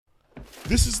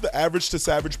This is the Average to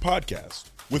Savage podcast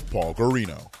with Paul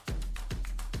Garino.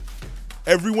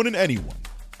 Everyone and anyone,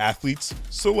 athletes,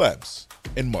 celebs,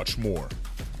 and much more.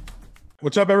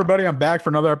 What's up, everybody? I'm back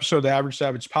for another episode of the Average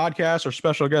Savage podcast. Our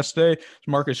special guest today is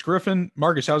Marcus Griffin.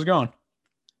 Marcus, how's it going?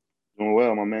 Doing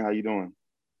well, my man. How you doing?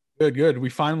 Good. We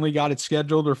finally got it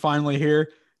scheduled. We're finally here.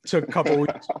 It took a couple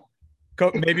weeks,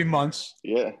 maybe months.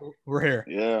 Yeah. We're here.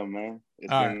 Yeah, man.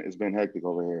 It's been hectic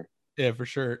over here. Yeah, for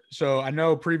sure. So I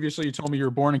know previously you told me you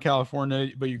were born in California,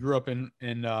 but you grew up in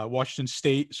Washington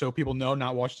State. So people know,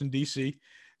 not Washington, D.C.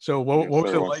 So what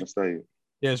was it like? State.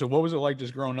 Yeah. So what was it like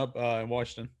just growing up in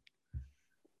Washington?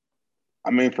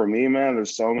 I mean, for me, man,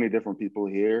 there's so many different people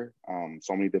here,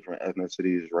 so many different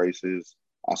ethnicities, races.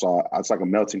 It's like a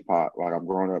melting pot. Like, I've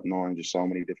grown up knowing just so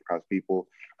many different kinds of people.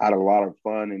 I had a lot of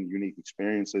fun and unique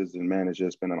experiences, and man, it's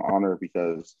just been an honor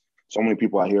because so many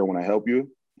people out here want to help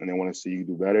you and they want to see you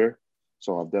do better.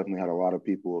 So I've definitely had a lot of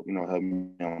people, help me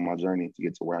on my journey to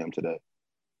get to where I am today.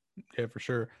 Yeah, for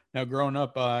sure. Now, growing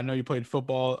up, I know you played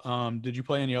football. Did you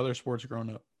play any other sports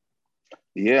growing up?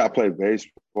 Yeah, I played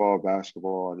baseball,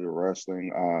 basketball, I did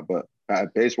wrestling, but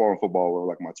baseball and football were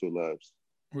like my two loves.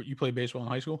 You played baseball in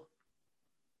high school?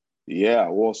 Yeah,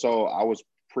 well, so I was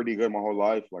pretty good my whole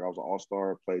life. Like, I was an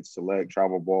all-star, played select,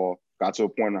 travel ball. Got to a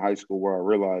point in high school where I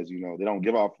realized, they don't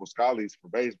give out for scholars for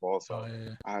baseball. So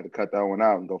I had to cut that one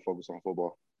out and go focus on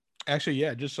football. Actually, yeah,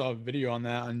 I just saw a video on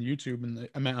that on YouTube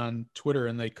and on Twitter,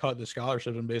 and they cut the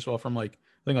scholarships in baseball from I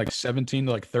think 17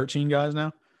 to 13 guys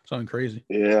now. Something crazy.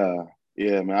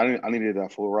 Yeah, man, I needed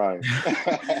that full ride.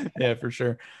 Yeah, for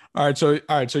sure. All right,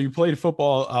 so you played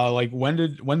football. When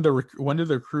did the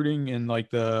recruiting and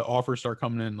the offers start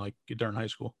coming in during high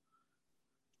school?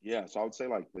 Yeah, so I would say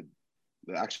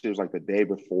actually it was the day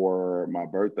before my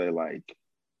birthday,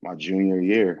 my junior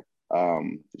year.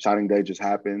 Signing day just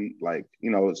happened.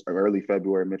 It's early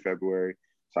February, mid-February.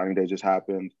 Signing day just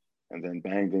happened, and then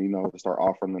bang, they start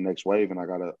offering the next wave, and I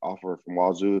got an offer from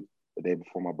Wazoo the day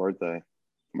before my birthday.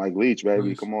 Mike Leach, baby,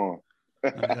 nice. Come on.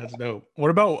 That's dope.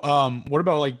 What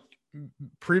about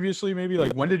previously, maybe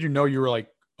when did you know you were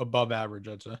above average?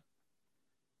 I'd say.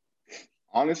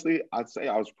 Honestly, I'd say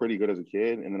I was pretty good as a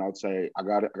kid, and then I'd say I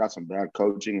got some bad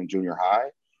coaching in junior high,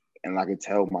 and I could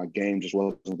tell my game just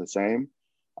wasn't the same.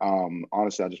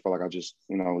 Honestly, I just felt like I just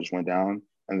went down,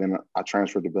 and then I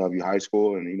transferred to Bellevue High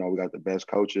School, and we got the best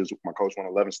coaches. My coach won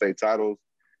 11 state titles,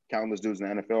 countless dudes in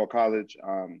the NFL, college,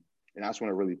 and that's when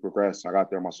it really progressed. I got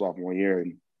there my sophomore year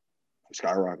and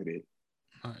skyrocketed.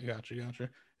 Gotcha.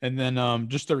 And then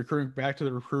just back to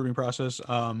the recruiting process,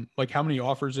 how many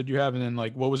offers did you have? And then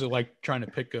what was it like trying to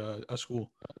pick a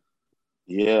school?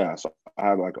 Yeah, so I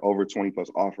had over 20 plus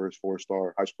offers,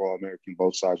 4-star, high school All-American,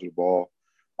 both sides of the ball.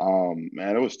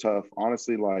 Man, it was tough.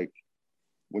 Honestly,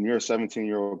 when you're a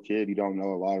 17-year-old kid, you don't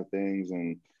know a lot of things,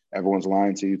 and everyone's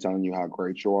lying to you, telling you how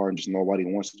great you are, and just nobody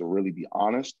wants to really be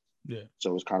honest. Yeah. So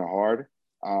it was kind of hard.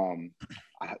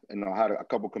 I had a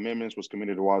couple commitments, was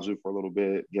committed to Wazoo for a little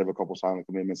bit, gave a couple silent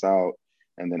commitments out,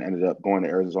 and then ended up going to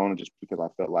Arizona just because I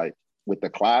felt like with the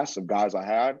class of guys I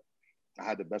had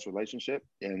the best relationship,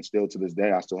 and still to this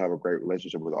day, I still have a great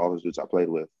relationship with all those dudes I played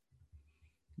with.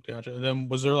 Gotcha. And then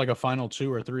was there a final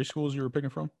 2 or 3 schools you were picking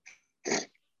from?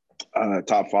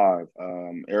 Top 5,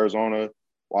 Arizona,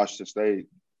 Washington State,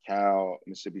 Cal,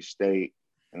 Mississippi State,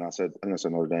 and I think I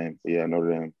said Notre Dame. But yeah,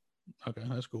 Notre Dame. Okay,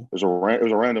 that's cool. It was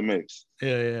a random mix.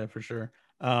 Yeah, for sure.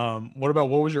 What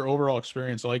was your overall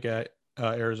experience like at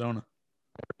Arizona?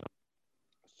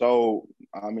 So,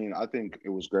 I mean, I think it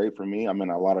was great for me. I mean,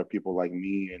 a lot of people like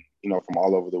me and, from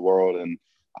all over the world, and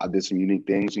I did some unique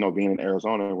things, being in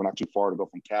Arizona, we're not too far to go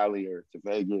from Cali or to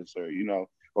Vegas or,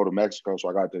 go to Mexico. So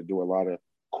I got to do a lot of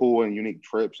cool and unique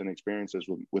trips and experiences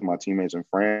with my teammates and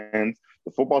friends.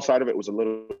 The football side of it was a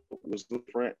little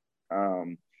different.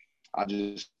 I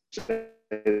just said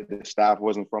the staff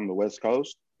wasn't from the West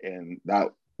Coast, and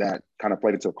that kind of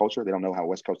played into the culture. They don't know how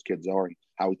West Coast kids are and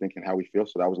how we think and how we feel.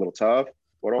 So that was a little tough.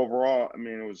 But overall, I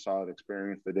mean, it was a solid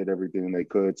experience. They did everything they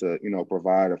could to,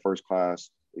 provide a first-class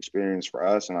experience for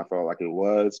us, and I felt like it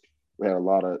was. We had a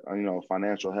lot of,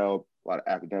 financial help, a lot of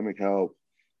academic help.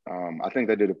 I think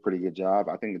they did a pretty good job.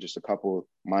 I think just a couple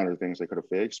minor things they could have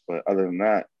fixed, but other than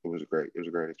that, it was a great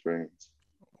experience.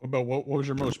 What was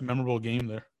your most memorable game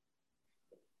there?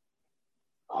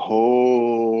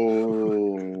 Oh,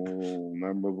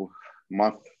 memorable.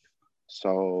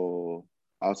 So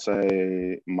I'll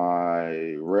say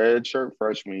my red shirt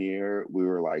freshman year, we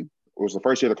were it was the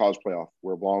first year of the college playoff.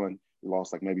 We were balling. We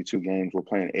lost maybe 2 games. We're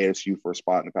playing ASU for a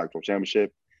spot in the Pac-12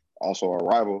 championship. Also our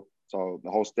rival. So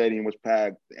the whole stadium was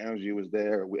packed. The energy was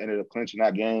there. We ended up clinching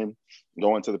that game,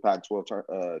 going to the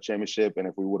Pac-12 championship. And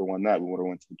if we would have won that, we would have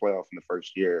went to the playoff in the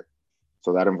first year.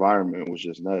 So that environment was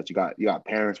just nuts. You got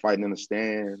parents fighting in the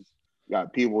stands. You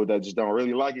got people that just don't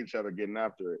really like each other getting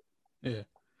after it.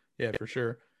 Yeah, for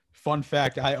sure. Fun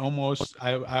fact: I almost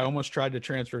tried to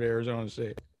transfer to Arizona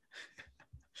State.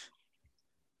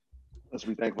 Let's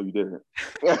be thankful you didn't.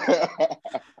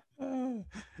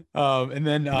 And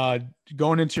then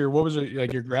going into what was it,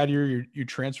 like your grad year? You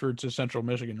transferred to Central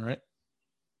Michigan, right?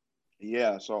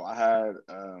 Yeah, so I had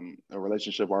a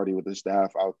relationship already with the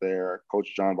staff out there.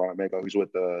 Coach John Bonamego, he's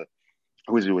with the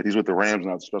Rams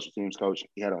now, the special teams coach.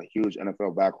 He had a huge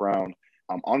NFL background.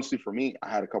 Honestly, for me, I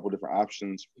had a couple different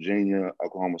options: Virginia,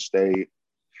 Oklahoma State,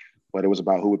 but it was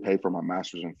about who would pay for my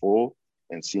master's in full.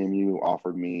 And CMU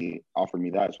offered me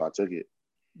that, so I took it.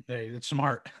 Hey, that's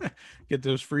smart. Get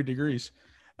those free degrees.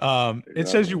 It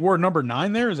says you wore number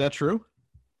 9 there. Is that true?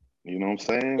 You know what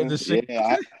I'm saying?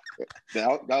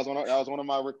 Yeah, that was one of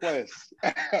my requests.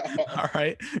 All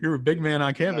right, you're a big man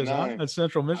on campus, huh? At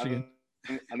Central Michigan.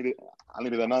 I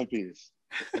needed that 9 piece.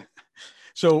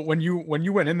 So when you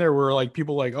went in there, were like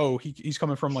people like, oh, he's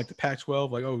coming from like the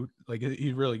Pac-12, like, oh, like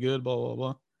he's really good, blah blah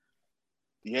blah.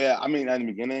 Yeah, I mean, at the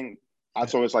beginning, I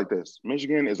told it's like this: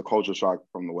 Michigan is a culture shock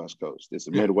from the West Coast. It's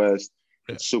the Midwest.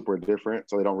 It's super different,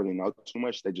 so they don't really know too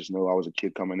much. They just know I was a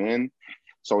kid coming in.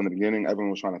 So in the beginning,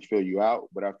 everyone was trying to fill you out,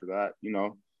 but after that,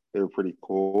 they were pretty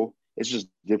cool. It's just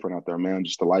different out there, man.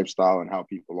 Just the lifestyle and how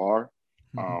people are.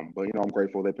 Mm-hmm. But I'm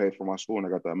grateful they paid for my school and I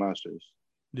got that master's.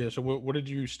 Yeah. So what did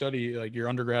you study, like your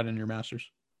undergrad and your master's?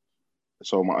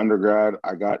 So my undergrad,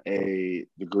 I got a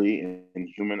degree in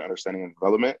human understanding and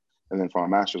development, and then for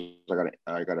my master's,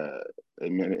 I got an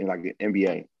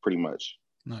MBA, pretty much.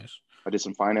 Nice. I did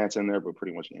some finance in there, but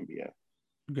pretty much an MBA.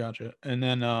 Gotcha. And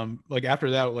then like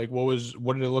after that, like what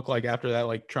did it look like after that?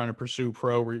 Like trying to pursue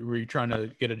pro? Were you trying to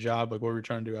get a job? Like what were you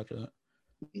trying to do after that?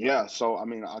 Yeah. So I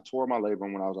mean, I tore my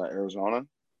labrum when I was at Arizona,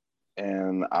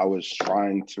 and I was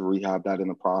trying to rehab that in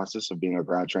the process of being a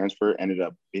grad transfer. Ended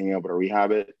up being able to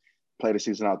rehab it, played a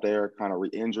season out there, kind of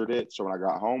re-injured it. So when I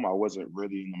got home, I wasn't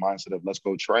really in the mindset of let's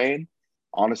go train.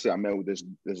 Honestly, I met with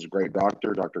this great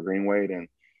doctor, Dr. Greenwade, and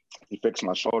he fixed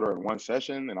my shoulder in one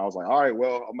session. And I was like, all right,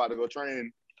 well, I'm about to go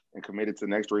train, and committed to the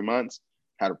next 3 months.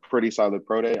 Had a pretty solid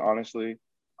pro day, honestly.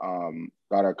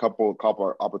 Got a couple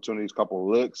opportunities, couple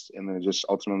looks, and then it just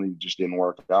ultimately just didn't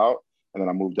work out. And then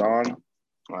I moved on,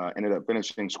 ended up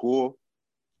finishing school,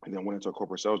 and then went into a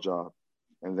corporate sales job.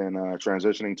 And then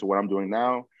transitioning to what I'm doing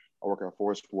now, I work at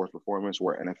Force Performance.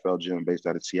 We're an NFL gym based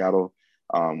out of Seattle.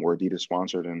 We're Adidas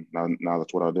sponsored, and now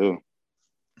that's what I do.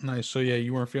 Nice. So yeah,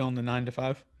 you weren't feeling the 9 to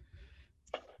 5?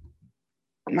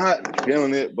 I'm not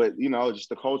feeling it, but just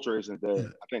the culture isn't there. Yeah.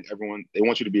 I think they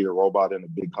want you to be a robot in a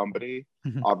big company.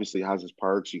 Mm-hmm. Obviously, it has its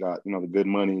perks. You got the good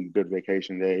money, good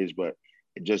vacation days, but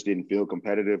it just didn't feel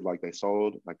competitive like they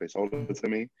sold it to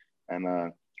me, and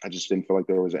I just didn't feel like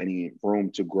there was any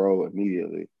room to grow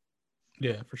immediately.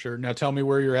 Yeah, for sure. Now tell me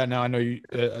where you're at now. I know you.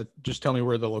 Just tell me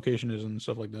where the location is and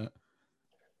stuff like that.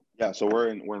 Yeah, so we're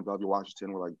in Bellevue,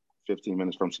 Washington. We're like 15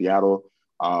 minutes from Seattle.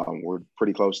 We're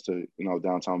pretty close to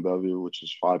downtown Bellevue, which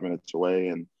is 5 minutes away,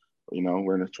 and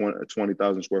we're in a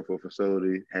 20,000 square foot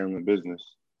facility handling business.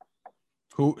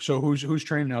 Who's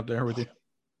training out there with you?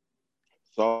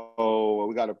 So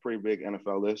we got a pretty big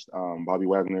NFL list. Bobby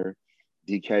Wagner,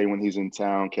 DK when he's in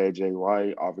town, KJ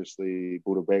Wright, obviously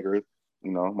Buda Baker,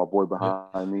 my boy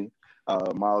behind me.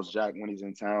 Miles Jack when he's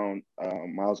in town,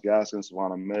 Miles Gaskin,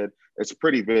 Savannah Ahmed. It's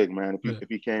pretty big, man. If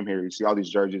you came here, you see all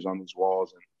these jerseys on these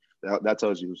walls, and that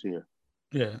tells you who's here.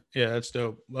 Yeah, that's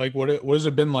dope. Like, what has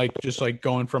it been like, just like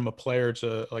going from a player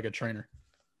to like a trainer?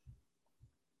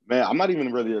 Man, I'm not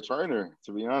even really a trainer,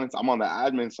 to be honest. I'm on the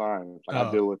admin side. Like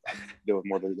I deal with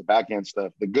more of the back end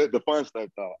stuff, the fun stuff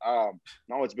though.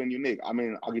 No, it's been unique. I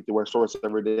mean, I get to wear shorts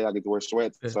every day. I get to wear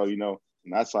sweats. Yeah. So on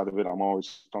that side of it, I'm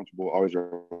always comfortable, always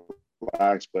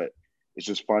relaxed. But it's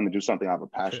just fun to do something I have a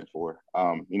passion for.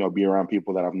 Be around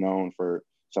people that I've known for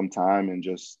some time and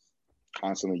just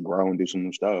constantly grow and do some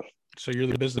new stuff. So you're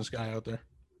the business guy out there.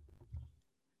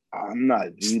 I'm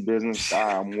not the business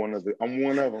guy. I'm one of them,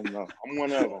 though. I'm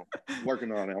one of them.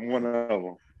 Working on it. I'm one of them.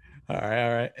 All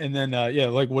right. And then,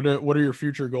 like what are your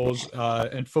future goals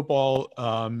in football?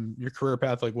 Your career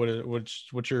path, like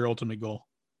what's your ultimate goal?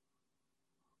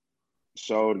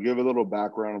 So to give a little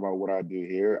background about what I do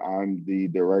here, I'm the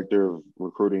director of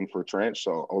recruiting for Trent.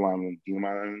 So O-line and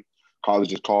D-line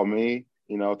colleges call me,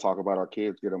 talk about our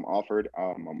kids, get them offered.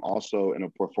 I'm also in a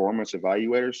performance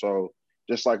evaluator. So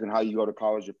just like in how you go to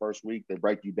college your first week, they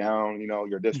break you down,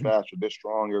 you're this fast, you're this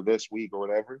strong, you're this weak or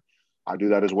whatever. I do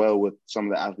that as well with some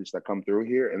of the athletes that come through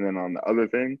here. And then on the other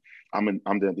thing, I'm the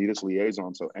Adidas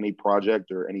liaison. So any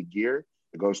project or any gear,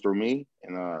 it goes through me,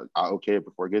 and I okay it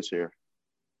before it gets here.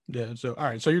 Yeah. So all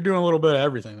right. So you're doing a little bit of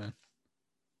everything then.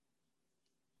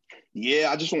 Yeah,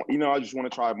 I just want to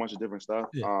try a bunch of different stuff.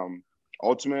 Yeah.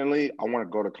 Ultimately, I want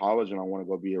to go to college and I want to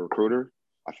go be a recruiter.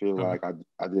 I feel like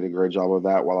I did a great job of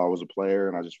that while I was a player,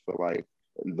 and I just feel like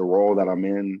the role that I'm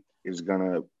in is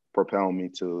gonna propel me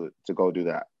to go do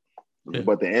that. Yeah.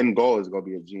 But the end goal is going to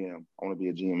be a GM. I want to be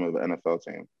a GM of an NFL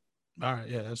team. All right.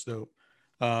 Yeah, that's dope.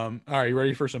 All right. You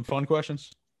ready for some fun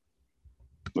questions?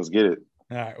 Let's get it.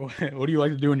 All right. What do you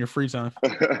like to do in your free time?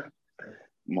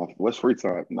 What's free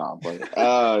time? Nah, but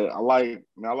I like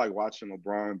watching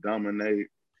LeBron dominate.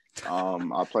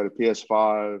 I play the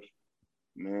PS5.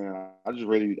 Man, I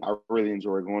really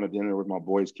enjoy going to dinner with my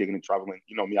boys, kicking and traveling.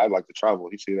 You know me, I like to travel.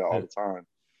 You see that all the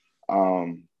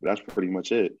time. That's pretty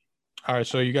much it. All right,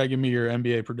 so you got to give me your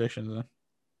NBA predictions then.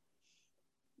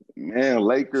 Man,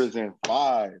 Lakers in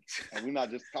 5. And we're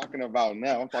not just talking about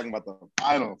now. I'm talking about the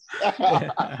finals. Yeah,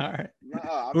 all right.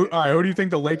 All right, who do you think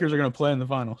the Lakers are going to play in the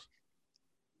finals?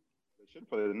 They should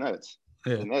play the Nets.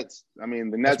 Yeah. The Nets. I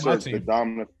mean, the Nets are the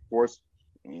dominant force.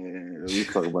 Yeah, we'll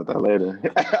talk about that later.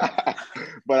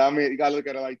 But, I mean, you got to look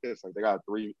at it like this. Like, they got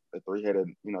three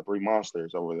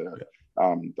monsters over there.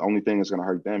 Yeah. The only thing that's going to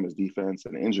hurt them is defense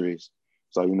and injuries.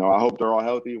 So, I hope they're all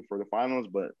healthy for the finals,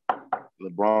 but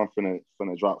LeBron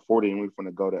finna drop 40 and we're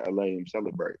finna go to LA and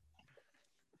celebrate.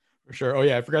 For sure. Oh,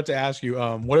 yeah, I forgot to ask you,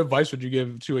 what advice would you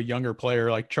give to a younger player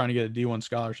like trying to get a D1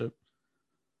 scholarship?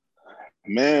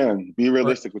 Man, be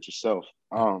realistic with yourself.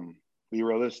 Be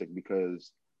realistic,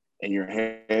 because in your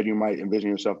head you might envision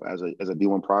yourself as a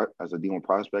D1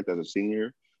 prospect, as a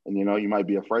senior, and you might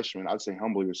be a freshman. I'd say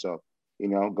humble yourself.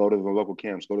 Go to the local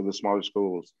camps, go to the smaller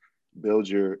schools. Build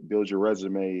your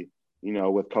resume,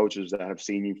 with coaches that have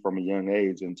seen you from a young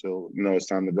age until, it's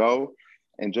time to go.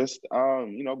 And just,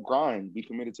 grind, be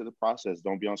committed to the process.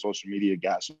 Don't be on social media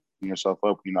gassing yourself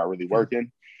up. You're not really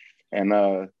working. And,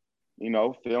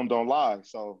 film don't lie.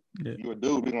 So if you a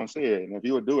dude, we're going to see it. And if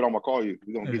you a dude, I'm going to call you.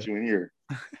 We're going to get you in here.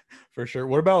 For sure.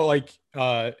 What about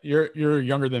you're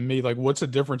younger than me. Like, what's the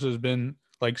difference has been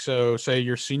like, so say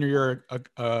your senior year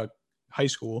high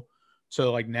school.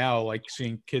 So like now, like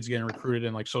seeing kids getting recruited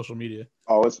in like social media.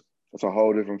 Oh, it's a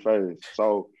whole different phase.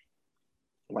 So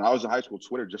when I was in high school,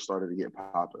 Twitter just started to get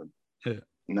popping. Yeah.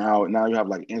 Now you have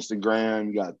like Instagram,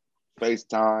 you got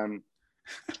FaceTime.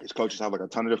 These coaches have like a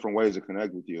ton of different ways to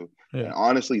connect with you. Yeah. And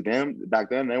honestly, back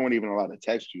then they weren't even allowed to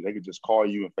text you. They could just call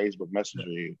you and Facebook Messenger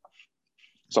you.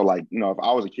 So like, if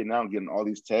I was a kid now getting all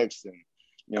these texts, and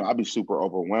I'd be super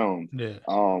overwhelmed. Yeah.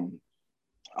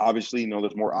 Obviously,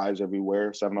 there's more eyes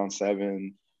everywhere,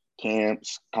 7-on-7,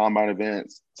 camps, combine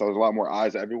events. So there's a lot more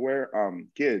eyes everywhere.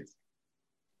 Kids,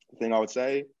 the thing I would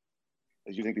say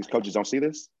is, you think these coaches don't see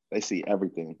this? They see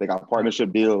everything. They got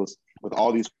partnership deals with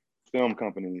all these film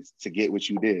companies to get what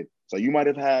you did. So you might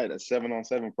have had a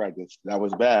 7-on-7 practice that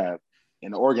was bad,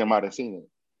 and the Oregon might have seen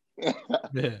it.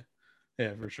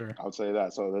 Yeah, for sure. I would say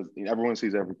that. So everyone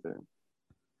sees everything.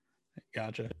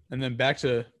 Gotcha. And then back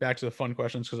to the fun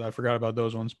questions, because I forgot about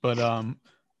those ones. But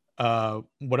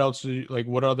what else do you like?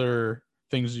 What other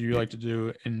things do you like to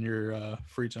do in your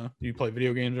free time? Do you play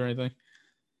video games or anything?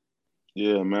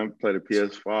 Yeah, man. Play the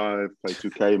PS5, play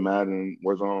 2K, Madden,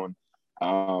 Warzone,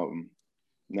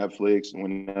 Netflix.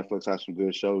 When Netflix has some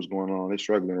good shows going on, they're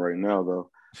struggling right now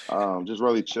though. Just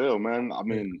really chill, man. I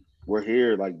mean, we're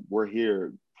here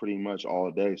pretty much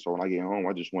all day. So when I get home,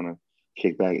 I just want to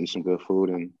kick back, eat some good food,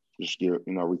 and just get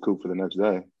recoup for the next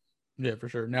day. Yeah, for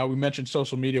sure. Now we mentioned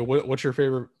social media. What's your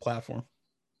favorite platform?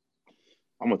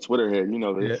 I'm a Twitter head. You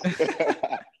know this.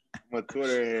 Yeah. I'm a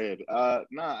Twitter head.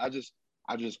 I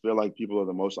just feel like people are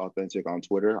the most authentic on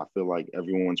Twitter. I feel like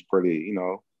everyone's pretty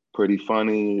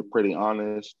funny, pretty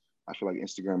honest. I feel like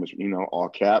Instagram is, all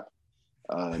cap.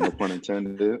 No pun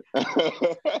intended.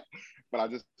 But I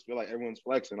just feel like everyone's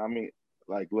flexing. I mean,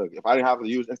 like, look, if I didn't have to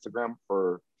use Instagram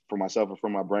for myself or for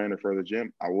my brand or for the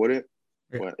gym, I wouldn't.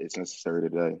 Yeah. But it's necessary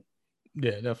today.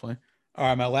 Yeah, definitely. All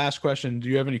right, my last question. Do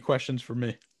you have any questions for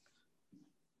me?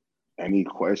 Any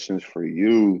questions for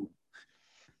you?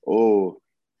 Oh,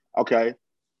 okay.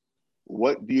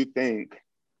 What do you think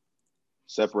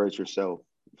separates yourself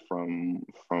from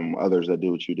others that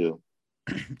do what you do?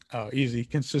 Oh, easy.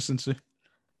 Consistency.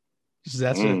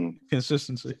 That's it.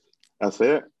 Consistency. That's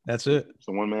it? That's it. It's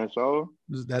a one-man show?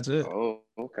 That's it. Oh,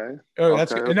 okay. Oh,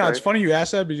 that's okay. No, it's funny you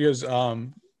asked that, because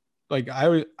like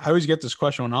I always get this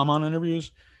question when I'm on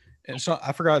interviews, and so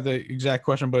I forgot the exact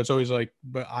question, but it's always like,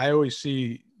 but I always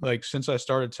see, like, since I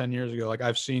started 10 years ago, like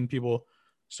I've seen people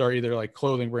start either like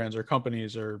clothing brands or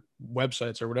companies or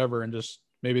websites or whatever, and just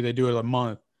maybe they do it a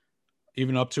month,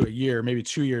 even up to a year, maybe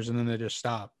 2 years, and then they just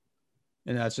stop,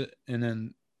 and that's it, and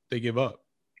then they give up.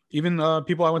 Even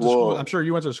people I went to school with, I'm sure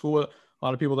you went to school with a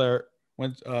lot of people that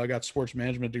went got sports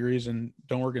management degrees and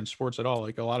don't work in sports at all.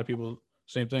 Like a lot of people,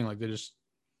 same thing. Like they just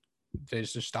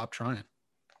stop trying.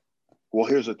 Well,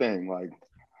 here's the thing. Like,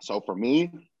 so for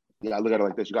me, I look at it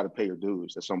like this: you got to pay your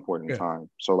dues at some point in time.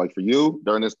 So, like for you,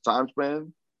 during this time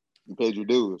span, you paid your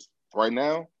dues. Right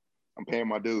now, I'm paying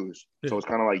my dues. So it's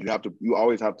kind of like you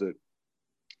always have to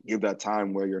give that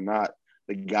time where you're not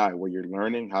the guy, where you're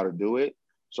learning how to do it.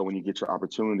 So when you get your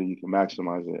opportunity, you can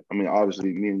maximize it. I mean,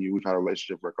 obviously, me and you, we've had a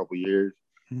relationship for a couple of years.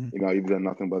 You know, you've done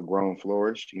nothing but grow and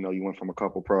flourish. You know, you went from a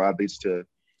couple pro athletes to,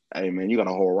 hey man, you got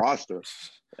a whole roster.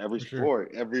 Every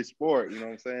sport, you know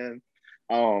what I'm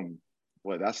saying?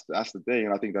 But that's the thing.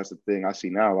 And I think that's the thing I see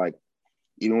now. Like,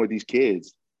 even with these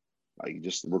kids, like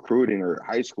just recruiting or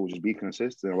high school, just be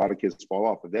consistent. A lot of kids fall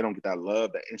off. If they don't get that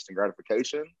love, that instant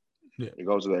gratification, it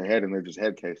goes to their head and they're just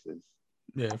head cases.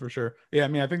 Yeah, for sure. Yeah, I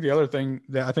mean, I think the other thing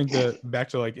that I think that back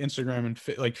to like Instagram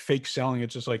and like fake selling,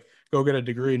 it's just like go get a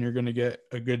degree and you're going to get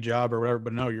a good job or whatever.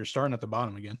 But no, you're starting at the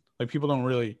bottom again. Like people don't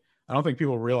really, I don't think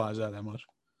people realize that much.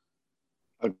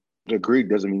 A degree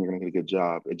doesn't mean you're going to get a good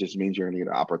job. It just means you're going to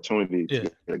get an opportunity to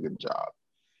get a good job.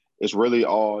 It's really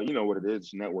all, you know, what it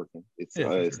is, networking. It's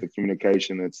the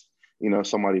communication. It's, you know,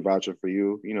 somebody vouching for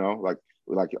you, you know, like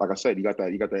I said, you got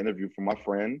that interview from my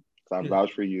friend. I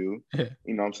vouch for you. You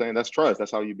know what I'm saying? That's trust.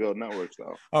 That's how you build networks,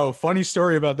 though. Oh, funny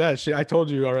story about that. I told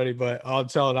you already, but I'll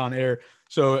tell it on air.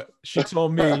 So she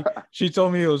told me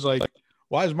it was like,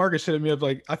 why is Marcus hitting me up?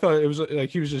 Like, I thought it was like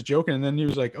he was just joking. And then he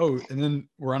was like, oh, and then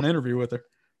we're on an interview with her.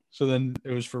 So then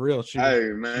it was for real. She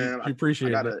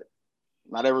appreciated it.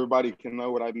 Not everybody can know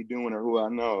what I be doing or who I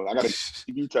know. I got to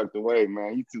keep you tucked away,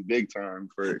 man. You too big time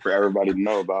for everybody to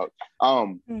know about.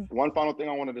 One final thing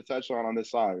I wanted to touch on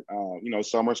this side. You know,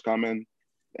 summer's coming.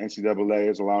 The NCAA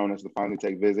is allowing us to finally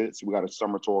take visits. We got a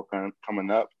summer tour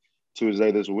coming up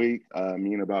Tuesday this week.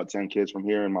 Me and about 10 kids from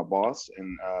here and my boss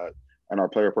and our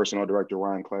player personnel director,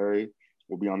 Ryan Clary,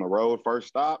 will be on the road. First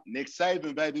stop, Nick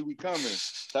Saban, baby. We coming.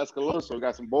 Tuscaloosa, we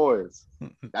got some boys.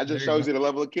 That just shows you the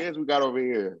level of kids we got over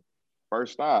here.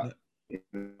 First stop. You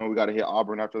know, we got to hit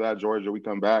Auburn after that. Georgia, we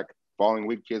come back. Following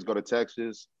week, kids go to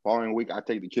Texas. Following week, I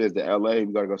take the kids to LA. We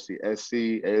got to go see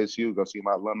SC, ASU, go see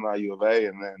my alumni, U of A,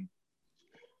 and then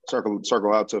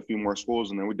circle out to a few more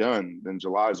schools, and then we're done. Then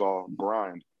July's all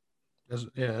grind.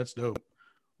 That's dope.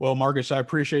 Well, Marcus, I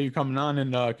appreciate you coming on,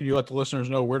 and can you let the listeners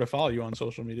know where to follow you on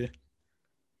social media?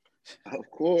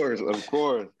 Of course.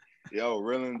 Yo,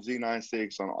 Reelin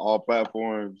G96 on all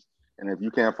platforms. And if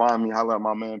you can't find me, holla at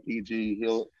my man PG.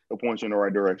 He'll point you in the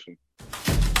right direction.